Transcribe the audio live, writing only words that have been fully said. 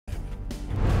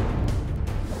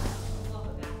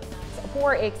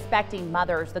For expecting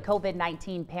mothers, the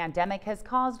COVID-19 pandemic has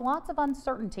caused lots of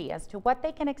uncertainty as to what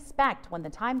they can expect when the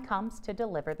time comes to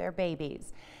deliver their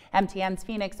babies. MTN's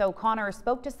Phoenix O'Connor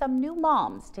spoke to some new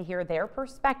moms to hear their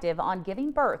perspective on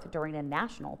giving birth during a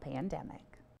national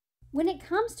pandemic. When it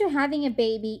comes to having a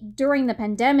baby during the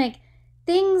pandemic,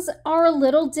 things are a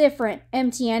little different.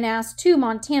 MTN asked 2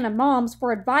 Montana moms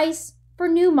for advice for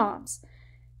new moms.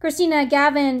 Christina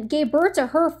Gavin gave birth to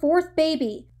her 4th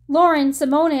baby, Lauren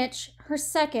Simonich her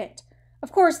 2nd.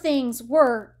 Of course, things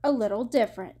were a little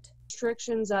different.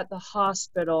 Restrictions at the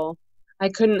hospital. I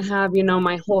couldn't have,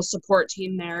 my whole support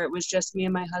team there. It was just me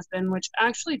and my husband, which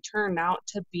actually turned out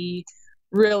to be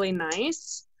really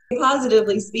nice.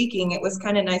 Positively speaking, it was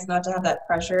kind of nice not to have that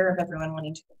pressure of everyone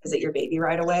wanting to visit your baby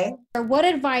right away. What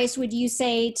advice would you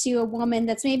say to a woman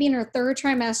that's maybe in her 3rd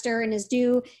trimester and is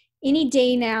due any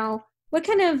day now? What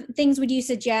kind of things would you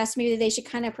suggest maybe they should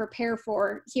kind of prepare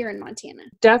for here in Montana?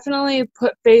 Definitely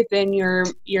put faith in your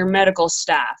medical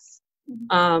staff,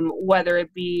 whether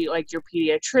it be like your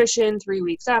pediatrician 3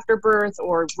 weeks after birth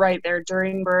or right there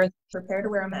during birth. Prepare to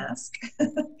wear a mask.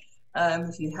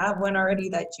 If you have one already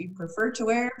that you prefer to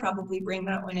wear, probably bring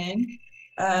that one in.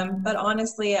 But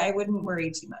honestly, I wouldn't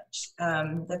worry too much.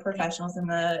 The professionals in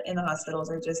the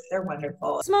hospitals they're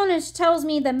wonderful. Simonich tells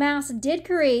me the mask did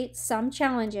create some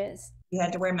challenges. We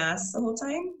had to wear masks the whole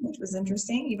time, which was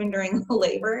interesting, even during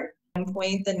labor. At one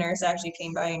point, the nurse actually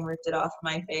came by and ripped it off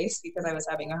my face because I was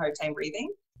having a hard time breathing.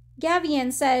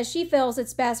 Gavian says she feels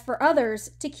it's best for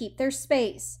others to keep their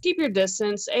space. Keep your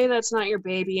distance. That's not your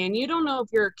baby, and you don't know if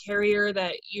you're a carrier,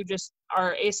 that you just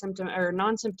are asymptomatic or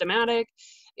non-symptomatic.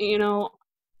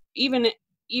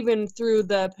 Even through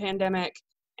the pandemic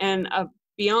and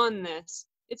beyond this,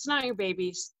 it's not your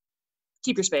baby.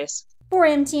 Keep your space. For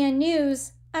MTN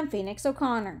News, I'm Phoenix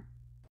O'Connor.